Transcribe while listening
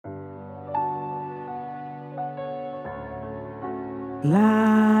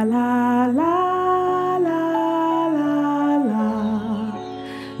La la la la la la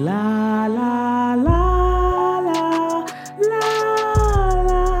la la la la la.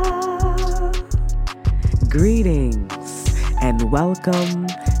 Greetings and welcome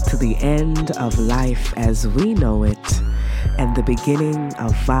to the end of life as we know it and the beginning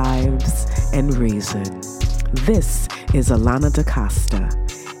of vibes and reason. This is Alana DaCosta,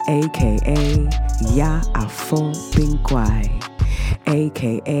 aka Ya Afo Binkwai,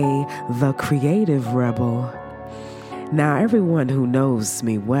 aka the Creative Rebel. Now, everyone who knows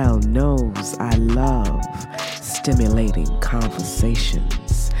me well knows I love stimulating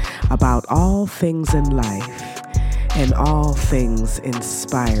conversations about all things in life and all things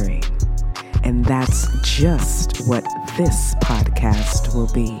inspiring. And that's just what this podcast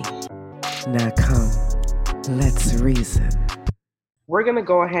will be. Now come, let's reason. We're going to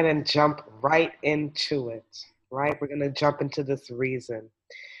go ahead and jump right into it, right? We're going to jump into this reason.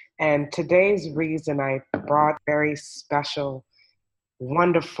 And today's reason, I brought a very special,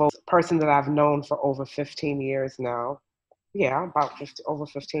 wonderful person that I've known for over 15 years now. Yeah, over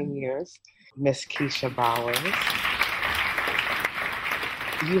 15 years. Miss Keisha Bowers.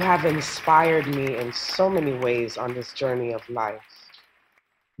 You have inspired me in so many ways on this journey of life.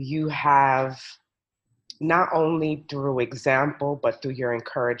 You have, not only through example, but through your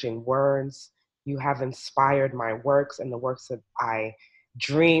encouraging words, you have inspired my works and the works that I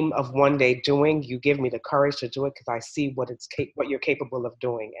dream of one day doing. You give me the courage to do it because I see what you're capable of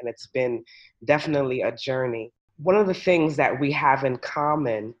doing. And it's been definitely a journey. One of the things that we have in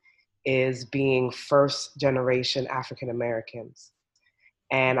common is being first generation African Americans.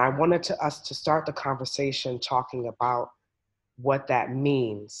 And I wanted us to start the conversation talking about what that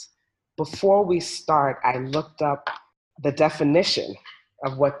means. Before we start, I looked up the definition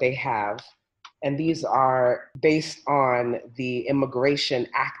of what they have, and these are based on the immigration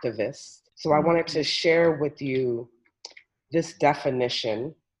activists. So I wanted to share with you this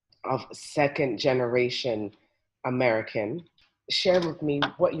definition of second generation American. Share with me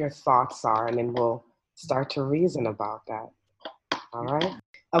what your thoughts are, and then we'll start to reason about that. All right?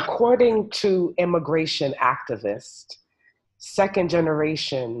 According to immigration activists, second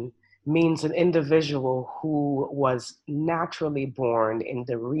generation means an individual who was naturally born in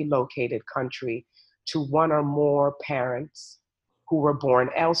the relocated country to one or more parents who were born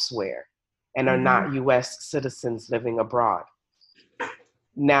elsewhere and are not US citizens living abroad.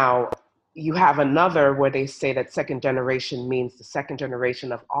 Now, you have another where they say that second generation means the second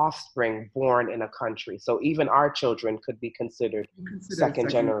generation of offspring born in a country. So even our children could be considered second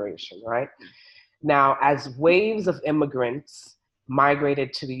generation, right? Now, as waves of immigrants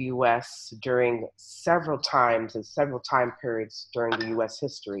migrated to the US during several times and several time periods during the US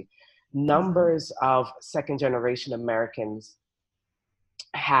history, numbers of second generation Americans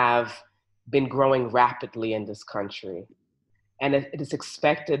have been growing rapidly in this country. And it is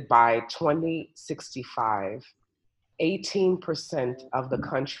expected by 2065, 18% of the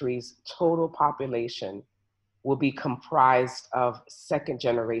country's total population will be comprised of second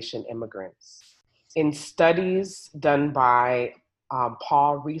generation immigrants. In studies done by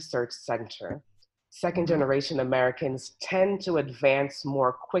Paul Research Center, second generation Americans tend to advance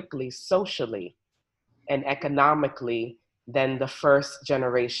more quickly socially and economically than the first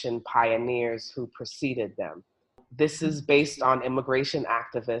generation pioneers who preceded them. This is based on immigration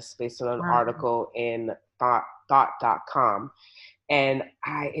activists, based on an article in thought.com. And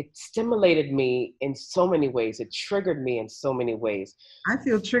it stimulated me in so many ways. It triggered me in so many ways. I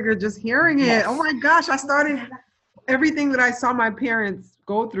feel triggered just hearing it. Yes. Oh my gosh, I started everything that I saw my parents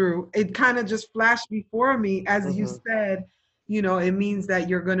go through. It kind of just flashed before me. As you said, you know, it means that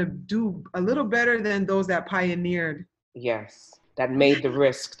you're going to do a little better than those that pioneered. Yes, that made the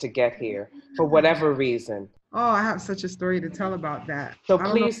risk to get here for whatever reason. Oh, I have such a story to tell about that. So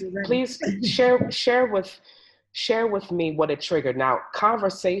please share with me what it triggered. Now,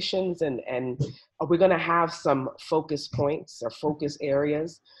 conversations and we're going to have some focus points or focus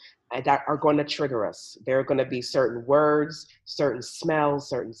areas that are going to trigger us. There are going to be certain words, certain smells,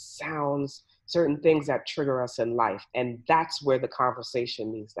 certain sounds, certain things that trigger us in life. And that's where the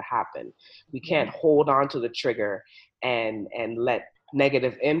conversation needs to happen. We can't hold on to the trigger and let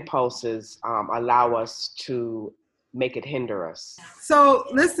negative impulses allow us to make it hinder us. So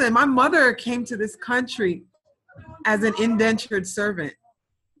listen, my mother came to this country as an indentured servant.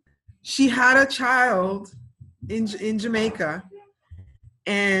 She had a child in Jamaica,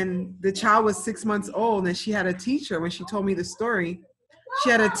 and the child was 6 months old, and she had a teacher. When she told me the story, she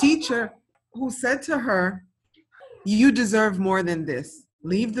had a teacher who said to her, "You deserve more than this.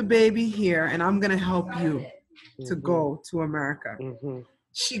 Leave the baby here and I'm going to help you." to go to America. Mm-hmm.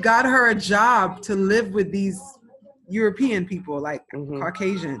 She got her a job to live with these European people, like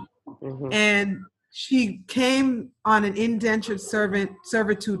Caucasian. Mm-hmm. And she came on an indentured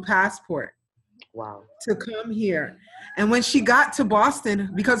servitude passport. Wow. To come here. And when she got to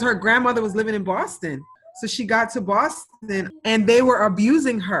Boston, because her grandmother was living in Boston, so she got to Boston and they were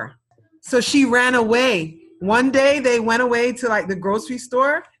abusing her. So she ran away. One day they went away to like the grocery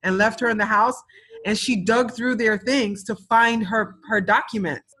store and left her in the house, and she dug through their things to find her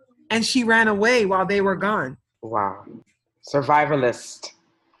documents, and she ran away while they were gone. Wow. Survivalist.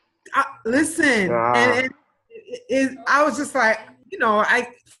 Listen, and I was just like,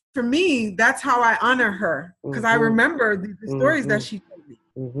 for me, that's how I honor her, because I remember the stories that she told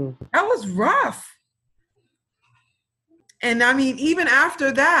me. That was rough. And I mean, even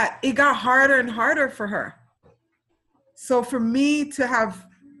after that, it got harder and harder for her. So for me to have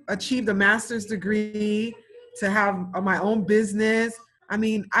achieved a master's degree, to have my own business, I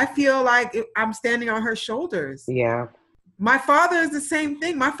mean, I feel like I'm standing on her shoulders. Yeah. My father is the same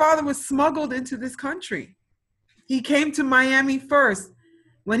thing. My father was smuggled into this country. He came to Miami first.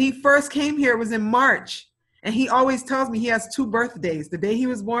 When he first came here, it was in March. And he always tells me he has 2 birthdays, the day he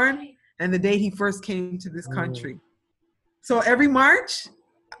was born and the day he first came to this country. So every March,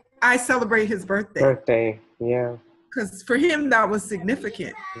 I celebrate his birthday. Yeah. Because for him, that was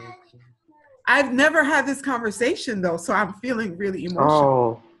significant. I've never had this conversation, though, so I'm feeling really emotional.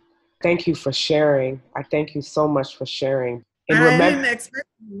 Oh, thank you for sharing. I thank you so much for sharing. And I didn't expect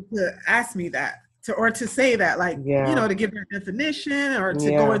you to ask me that. To say that, like, to give that definition or to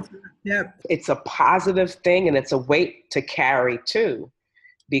go into depth. It's a positive thing, and it's a weight to carry too,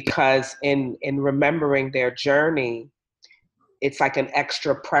 because in remembering their journey, it's like an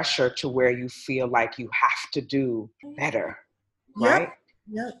extra pressure to where you feel like you have to do better, right?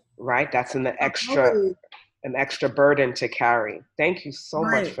 Yep. Right. That's an extra burden to carry. Thank you so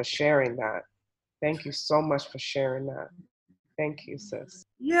much for sharing that. Thank you so much for sharing that. Thank you, sis.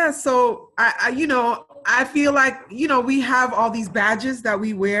 Yeah, so I feel like, we have all these badges that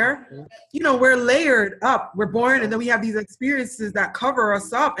we wear. We're layered up. We're born and then we have these experiences that cover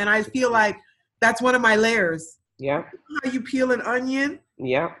us up. And I feel like that's one of my layers. Yeah. How you peel an onion.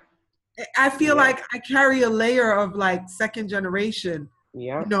 Yeah. I feel like I carry a layer of like second generation.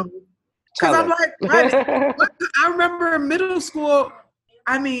 Yeah. Because I'm like, I remember in middle school,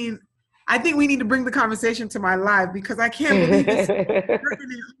 I mean, I think we need to bring the conversation to my life because I can't believe this.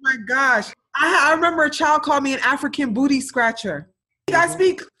 Oh my gosh. I remember a child called me an African booty scratcher. I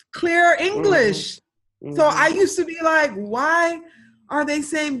speak clear English. So I used to be like, why are they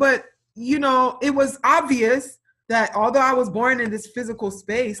saying, but it was obvious that although I was born in this physical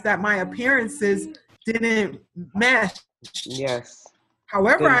space, that my appearances didn't mesh. Yes.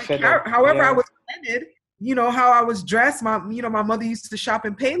 However, I was presented, how I was dressed. My mother used to shop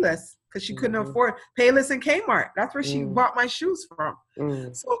in Payless because she couldn't afford Payless and Kmart. That's where she bought my shoes from.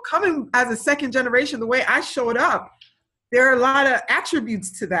 So coming as a second generation, the way I showed up, there are a lot of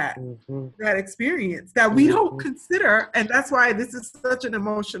attributes to that experience that we don't consider. And that's why this is such an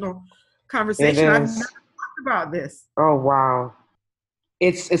emotional conversation. I've never talked about this. Oh, wow.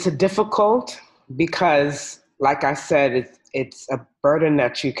 It's a difficult because, like I said, it's a burden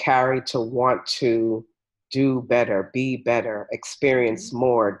that you carry to want to do better, be better, experience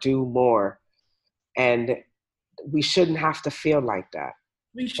more, do more. And we shouldn't have to feel like that.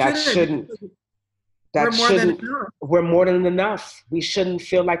 We're more than enough. We shouldn't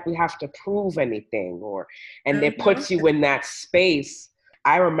feel like we have to prove anything and it puts you in that space.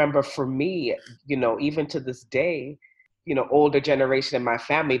 I remember for me, even to this day, older generation in my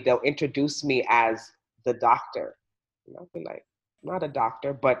family, they'll introduce me as the doctor. I'll be like, not a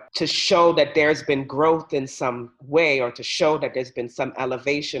doctor, but to show that there's been growth in some way or to show that there's been some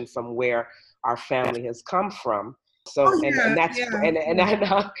elevation from where our family has come from. So, and I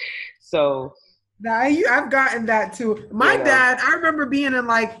know, so. I've gotten that too. My dad, I remember being in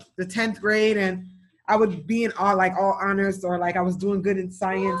like the 10th grade and I would be in all honors or like I was doing good in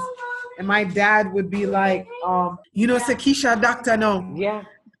science. And my dad would be like, Sekisha doctor, no. Yeah.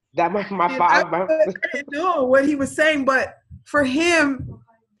 That my father. I didn't know what he was saying, but for him,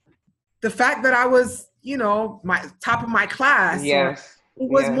 the fact that I was, my top of my class, it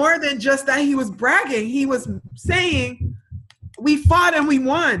was more than just that he was bragging. He was saying, we fought and we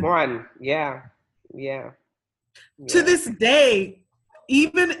won. Yeah. To this day,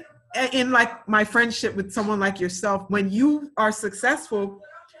 even in like my friendship with someone like yourself, when you are successful,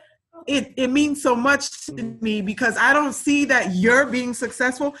 it means so much to me because I don't see that you're being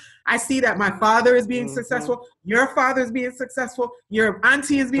successful. I see that my father is being successful. Your father is being successful. Your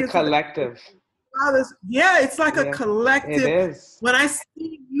auntie is being collective. father's, yeah, it's like a Yeah, it collective. is. When I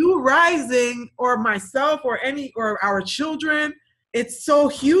see you rising, or myself, or our children, it's so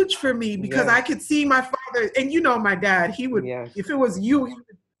huge for me because I Yes. could see my father, and my dad, he would, Yes. if it was you, he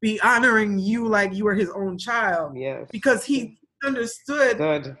would be honoring you like you were his own child Yes. because he understood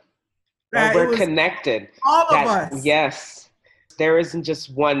Good. That that it we're was connected. all of That, us. yes, there isn't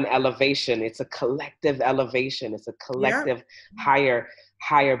just one elevation. It's a collective elevation. It's a Yeah. collective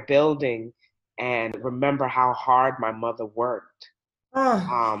higher building. And remember how hard my mother worked.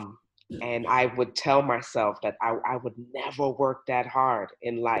 Oh, And I would tell myself that I would never work that hard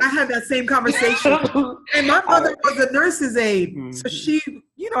in life. I had that same conversation. And my mother was a nurse's aide. So she,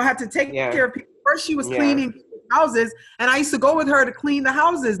 had to take Yeah. care of people. First, she was Yeah. cleaning houses, and I used to go with her to clean the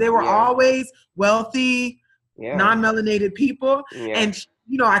houses. They were Yeah. always wealthy, Yeah. non-melanated people. Yeah. And,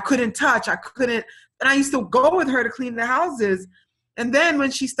 I couldn't touch. And I used to go with her to clean the houses. And then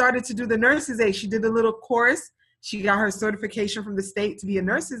when she started to do the nurse's aide, she did a little course. She got her certification from the state to be a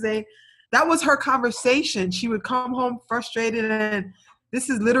nurse's aide. That was her conversation. She would come home frustrated, and this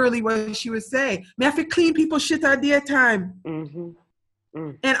is literally what she would say. Me have to clean people shit at their time. Mm-hmm.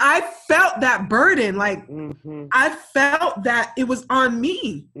 Mm. And I felt that burden. Like, Mm-hmm. I felt that it was on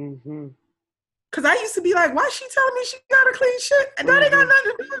me. Mm-hmm. Because I used to be like, why is she telling me she got to clean shit? And that ain't got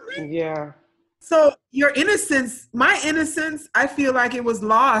nothing to do with me. Yeah. So your innocence, my innocence, I feel like it was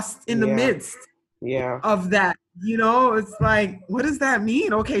lost in the midst of that. It's like, what does that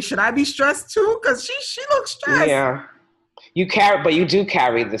mean? Okay, should I be stressed too? Because she looks stressed. Yeah. But you do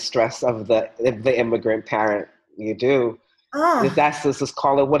carry the stress of the immigrant parent. You do. Oh. Let's just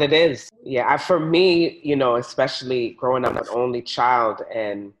call it what it is. Yeah. For me, especially growing up an only child,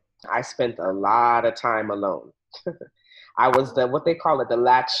 and I spent a lot of time alone. I was what they call it, the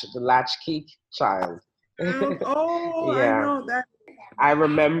latchkey child. Oh, Yeah. I know that. I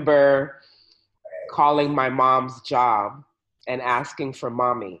remember calling my mom's job and asking for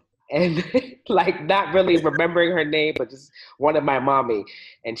mommy, and like not really remembering her name, but just wanted my mommy.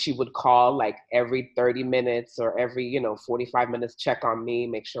 And she would call like every 30 minutes or every 45 minutes, check on me,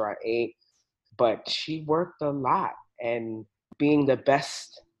 make sure I ate. But she worked a lot, and being the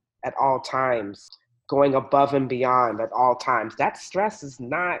best at all times, going above and beyond at all times, that stress is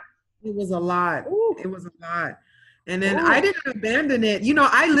not. It was a lot. Ooh. It was a lot. And then I didn't abandon it.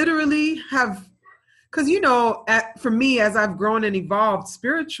 I literally have, because, for me, as I've grown and evolved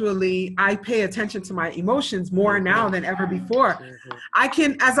spiritually, I pay attention to my emotions more now than ever before.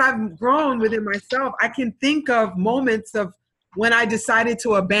 As I've grown within myself, I can think of moments of when I decided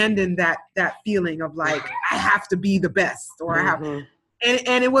to abandon that feeling of like, I have to be the best, or I have.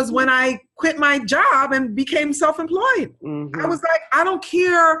 And it was when I quit my job and became self-employed. I was like, I don't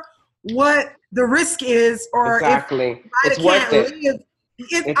care what the risk is, or exactly. if I it's can't worth live.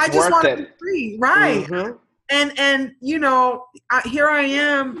 It's I just want to it. be free, right? And here I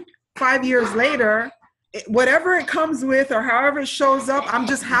am 5 years later. Whatever it comes with, or however it shows up, I'm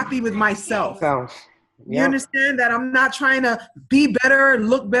just happy with myself. You understand that I'm not trying to be better,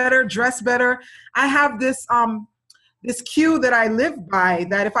 look better, dress better. I have this cue that I live by,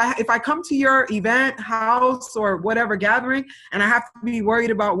 that if I come to your event, house, or whatever gathering, and I have to be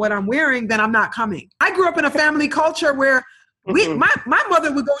worried about what I'm wearing, then I'm not coming. I grew up in a family culture where my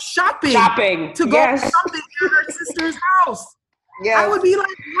mother would go shopping to go yes. something at her sister's house. Yes. I would be like,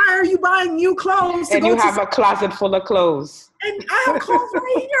 why are you buying new clothes? And you have a closet full of clothes. And I have clothes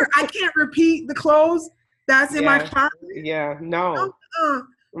right here. I can't repeat the clothes that's in my closet. Yeah, no.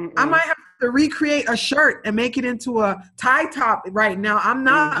 I might have to recreate a shirt and make it into a tie top right now. I'm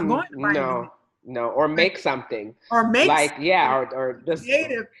not going to buy No, or make something. Or make like, or just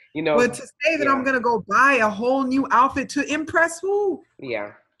creative. But to say that I'm going to go buy a whole new outfit to impress who?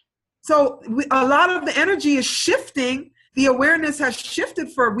 Yeah. So a lot of the energy is shifting. The awareness has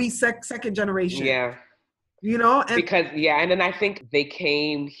shifted for second generation. Yeah. And because and then I think they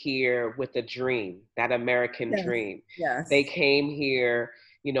came here with a dream, that American dream. Yes. They came here,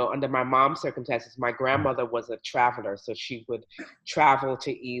 under my mom's circumstances. My grandmother was a traveler, so she would travel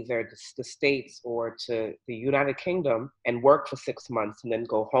to either the States or to the United Kingdom and work for 6 months, and then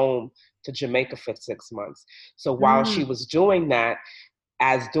go home to Jamaica for 6 months. So while she was doing that,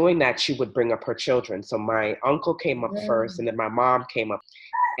 she would bring up her children. So my uncle came up first, and then my mom came up,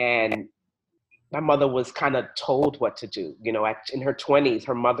 and my mother was kind of told what to do. In her 20s,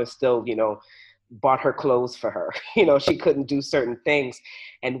 her mother still, bought her clothes for her. She couldn't do certain things.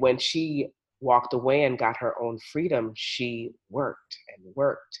 And when she walked away and got her own freedom, she worked and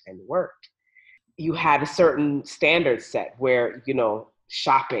worked and worked. You had a certain standard set where,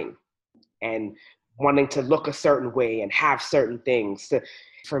 shopping and wanting to look a certain way and have certain things. So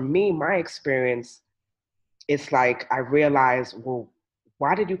for me, my experience, it's like I realized, well,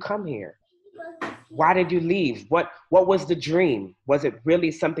 why did you come here? Why did you leave? What was the dream? Was it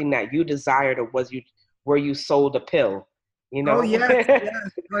really something that you desired, or were you sold a pill? You Oh know? yes,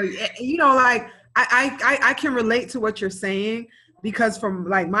 yes. You know, like I can relate to what you're saying, because from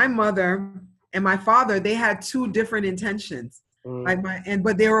like my mother and my father, they had two different intentions. Like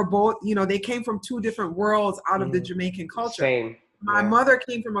but they were both, you know, they came from two different worlds out of the Jamaican culture. Same. My mother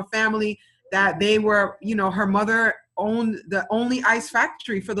came from a family that they were, you know, her mother owned the only ice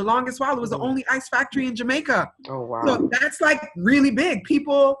factory for the longest while. It was the only ice factory in Jamaica. Oh wow. So that's like really big.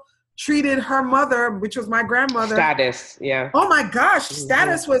 People treated her mother, which was my grandmother. Status, yeah. Oh my gosh,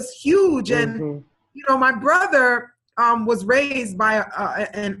 status was huge. And you know, my brother was raised by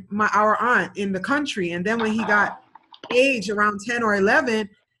our aunt in the country, and then when he got age around 10 or 11,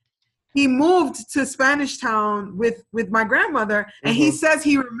 he moved to Spanish Town with my grandmother, and he says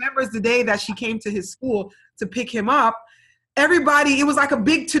he remembers the day that she came to his school to pick him up. Everybody, it was like a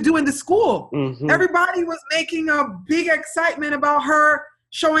big to-do in the school. Everybody was making a big excitement about her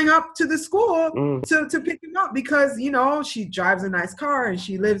showing up to the school to pick him up, because, you know, she drives a nice car and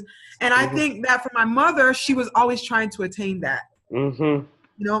she lives. And I think that for my mother, she was always trying to attain that. You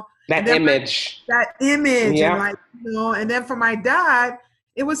know, that image. Yeah. And like, you know, and then for my dad,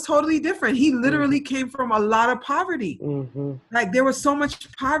 it was totally different. He literally came from a lot of poverty. Like there was so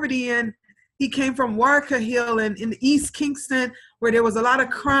much poverty, and he came from Warwick Hill and in East Kingston, where there was a lot of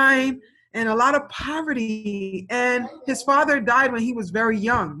crime and a lot of poverty. And his father died when he was very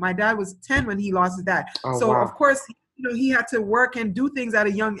young. My dad was 10 when he lost his dad. Of course, you know, he had to work and do things at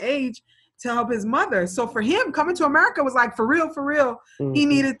a young age to help his mother. So for him, coming to America was like, for real. He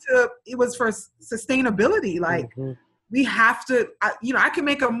needed to, it was for sustainability. Like, we have to, you know, I can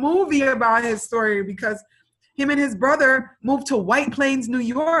make a movie about his story, because him and his brother moved to White Plains, New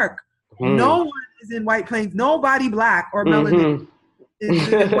York. No one is in White Plains. Nobody black or melanated is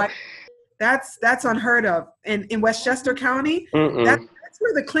in White. That's unheard of. And in Westchester County, that's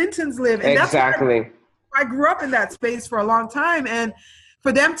where the Clintons live. And exactly. I grew up in that space for a long time. And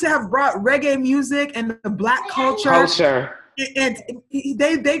for them to have brought reggae music and the black culture. And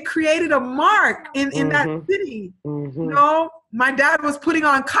they created a mark in that city. You know, my dad was putting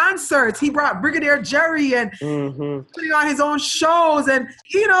on concerts. He brought Brigadier Jerry and putting on his own shows, and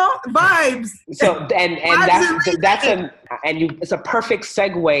you know, vibes. So and it's a perfect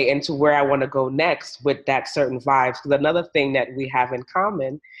segue into where I want to go next with that certain vibes. Because another thing that we have in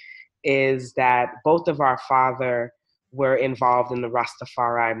common is that both of our father were involved in the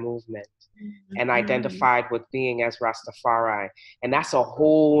Rastafari movement. And identified with being as Rastafari. And that's a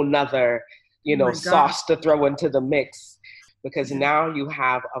whole nother, you know, sauce to throw into the mix, because now you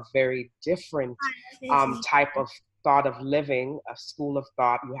have a very different type of thought of living, a school of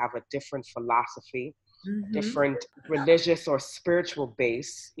thought. You have a different philosophy, different religious or spiritual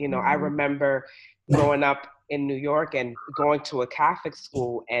base. You know, I remember growing up in New York and going to a Catholic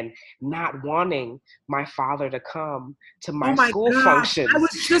school and not wanting my father to come to my school functions. I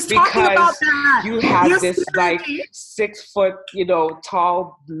was just talking about that. You had this like 6 foot, you know,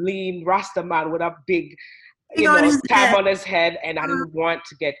 tall, lean Rasta man with a big, you know, tab on his head. And I didn't want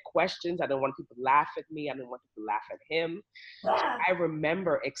to get questions. I didn't want people to laugh at me. I didn't want people to laugh at him. So I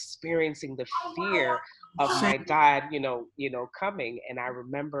remember experiencing the fear of my dad, you know, coming. And I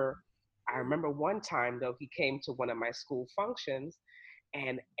remember one time, though, he came to one of my school functions,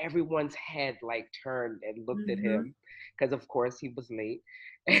 and everyone's head like turned and looked at him, because of course he was late.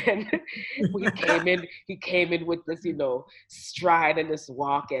 And he came in with this, you know, stride and this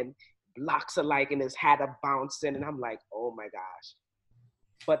walk and blocks alike, and his hat a bouncing, and I'm like, oh my gosh.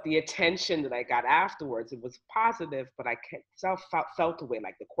 But the attention that I got afterwards, it was positive, but I felt away,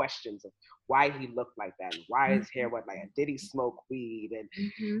 like the questions of why he looked like that, and why his hair went like that, did he smoke weed,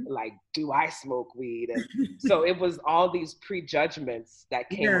 and like, do I smoke weed? And so it was all these prejudgments that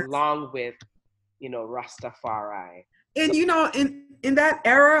came along with, you know, Rastafari. And you know, in that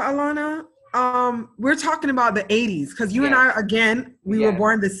era, Alana, we're talking about the 80s, because you and I, again, we were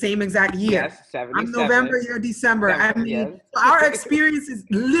born the same exact year. Yes, 77. I'm November, you're December. I mean, our experience is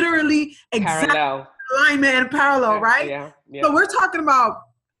literally exact alignment and parallel, right? Yeah. So we're talking about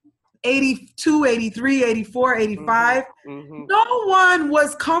 82, 83, 84, 85. No one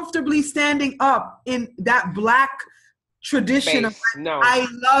was comfortably standing up in that black tradition of I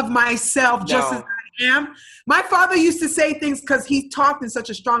love myself just as I am. My father used to say things because he talked in such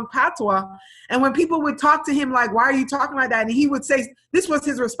a strong patois. And when people would talk to him like, why are you talking like that? And he would say, this was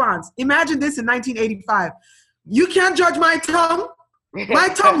his response. Imagine this in 1985. You can't judge my tongue. My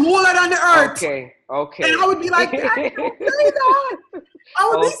tongue more than the earth. And Okay. I would be like, Daddy, don't say that. I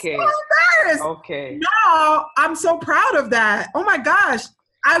would be so Okay. embarrassed. Okay. No, I'm so proud of that. Oh my gosh.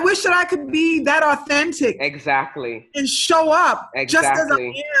 I wish that I could be that authentic Exactly. and show up just as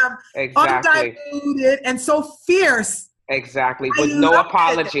Exactly. I am, Exactly. undiluted and so fierce. Exactly. I With no love it.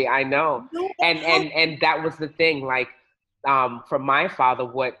 apology. I know. No And that was the thing. Like, for my father,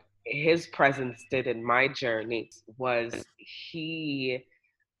 what his presence did in my journey was he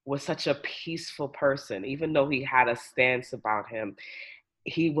was such a peaceful person, even though he had a stance about him.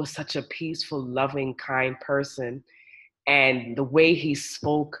 He was such a peaceful, loving, kind person. And the way he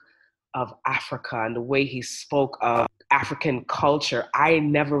spoke of Africa and the way he spoke of African culture, I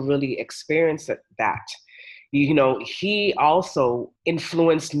never really experienced that. You know, he also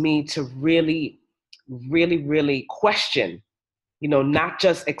influenced me to really, really, really question, you know, not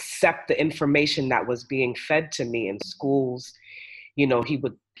just accept the information that was being fed to me in schools. You know,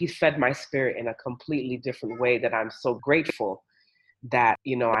 he fed my spirit in a completely different way that I'm so grateful that,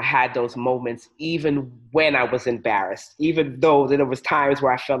 you know, I had those moments even when I was embarrassed, even though there was times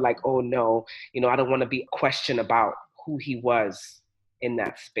where I felt like, oh no, you know, I don't want to be questioned about who he was in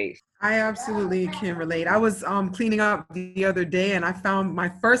that space. I absolutely can relate. I was cleaning up the other day and I found my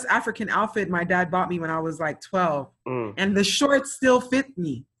first African outfit my dad bought me when I was like 12. Mm. And the shorts still fit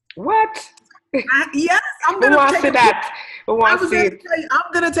me. What? Yes, I'm Who gonna wants take to a that? Who I wants was to gonna see it? tell you,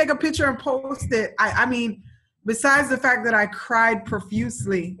 I'm gonna take a picture and post it. I mean, besides the fact that I cried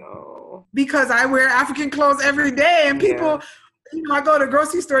profusely Oh, because I wear African clothes every day, and yeah. people, you know, I go to the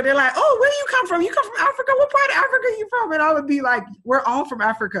grocery store, they're like, "Oh, where do you come from? You come from Africa? What part of Africa are you from?" And I would be like, "We're all from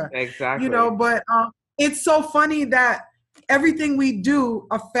Africa," you know. Exactly. But it's so funny that everything we do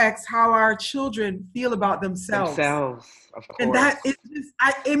affects how our children feel about themselves, Themselves, of and course.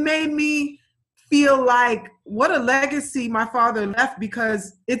 that it made me feel like what a legacy my father left,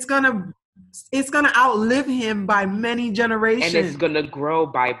 because it's gonna outlive him by many And it's generations. gonna grow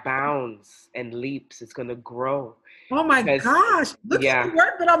by bounds and leaps. It's gonna grow Oh my because, gosh, look at the yeah,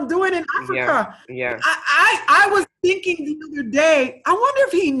 work that I'm doing in yeah, Africa. yeah, I was thinking the other day, I wonder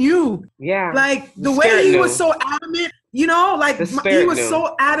if he knew, yeah. like The the way spirit he was knew. so adamant, you know, like The he spirit was knew.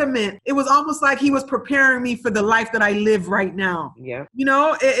 so adamant. It was almost like he was preparing me for the life that I live right now. Yeah, You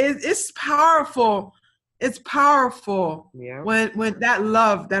know, it's powerful. It's powerful yeah, when that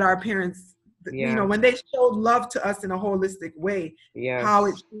love that our parents, you know, yeah. when they showed love to us in a holistic way, how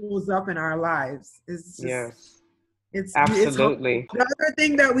it Yes, shows up in our lives. It's just yes. it's hard. Absolutely. The other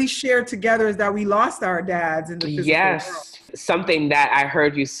thing that we share together is that we lost our dads in the physical world. Yes. Something that I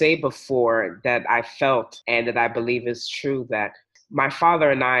heard you say before that I felt and that I believe is true, that my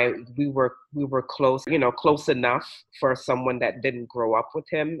father and I, we were close, you know, close enough for someone that didn't grow up with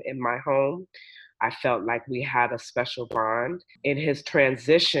him in my home. I felt like we had a special bond. In his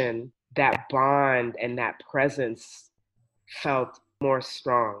transition, that bond and that presence felt more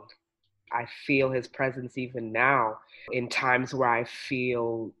strong. I feel his presence even now in times where I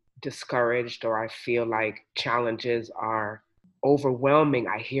feel discouraged or I feel like challenges are overwhelming.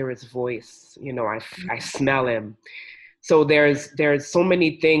 I hear his voice, you know, I smell him. So there's so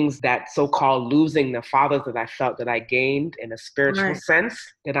many things that so-called losing the fathers that I felt that I gained in a spiritual Right. sense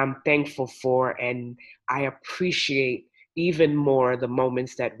that I'm thankful for, and I appreciate even more the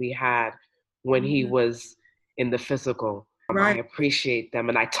moments that we had when he Mhm. was in the physical. I Right. appreciate them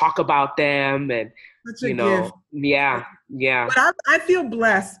and I talk about them and, Such a you gift. know, yeah, yeah. But I feel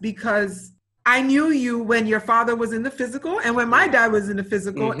blessed because I knew you when your father was in the physical and when my dad was in the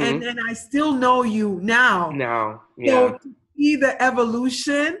physical, Mm-hmm. and I still know you now. No, yeah, So to see the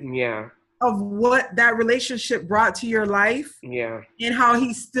evolution yeah, of what that relationship brought to your life yeah. and how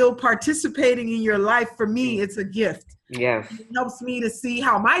he's still participating in your life, for me, Mm. it's a gift. Yes. It helps me to see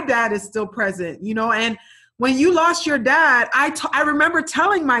how my dad is still present, you know. And when you lost your dad, I remember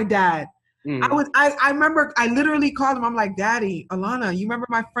telling my dad, Mm. I remember I literally called him. I'm like, Daddy, Alana, you remember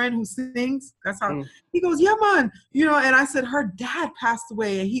my friend who sings? That's how Mm. he goes, yeah, man. You know, and I said, her dad passed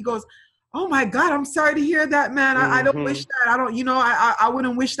away. And he goes, oh my God, I'm sorry to hear that, man. I don't wish Mm-hmm. that. I don't, you know, I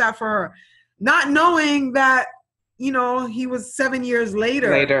wouldn't wish that for her. Not knowing that, you know, he was 7 years later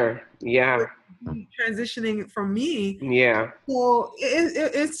Later, yeah, transitioning from me. yeah, So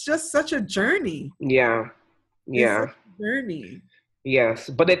it's just such a journey. yeah, It's such yeah, a journey. yes.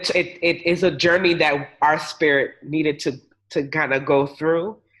 But it is a journey that our spirit needed to kind of go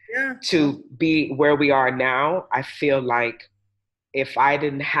through Yeah. to be where we are now. I feel like if I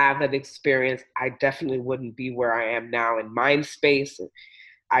didn't have that experience, I definitely wouldn't be where I am now in mind space.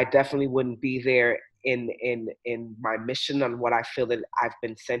 I definitely wouldn't be there in my mission on what I feel that I've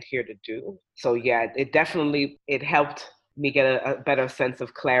been sent here to do. So yeah, it definitely it helped me get a better sense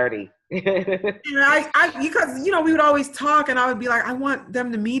of clarity. And because we would always talk, and I would be like, I want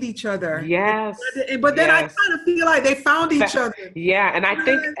them to meet each other. Yes. But then I yes. kind of feel like they found each other. Yeah, and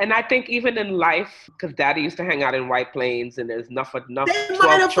I think even in life, because Daddy used to hang out in White Plains, and there's enough They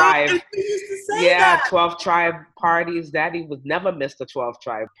 12 tribe. He used to say Yeah, that. 12 tribe parties. Daddy would never miss the 12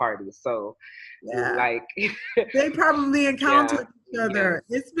 tribe parties. So, Yeah. like, they probably encountered each other.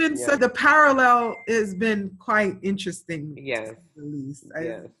 Yes. It's been so, the parallel has been quite interesting. Yes. To say the least.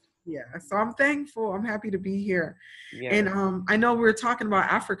 Yes. Yeah, so I'm thankful. I'm happy to be here. Yeah. And I know we're talking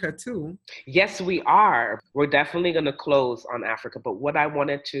about Africa too. Yes, we are. We're definitely going to close on Africa. But what I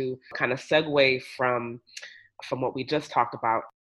wanted to kind of segue from what we just talked about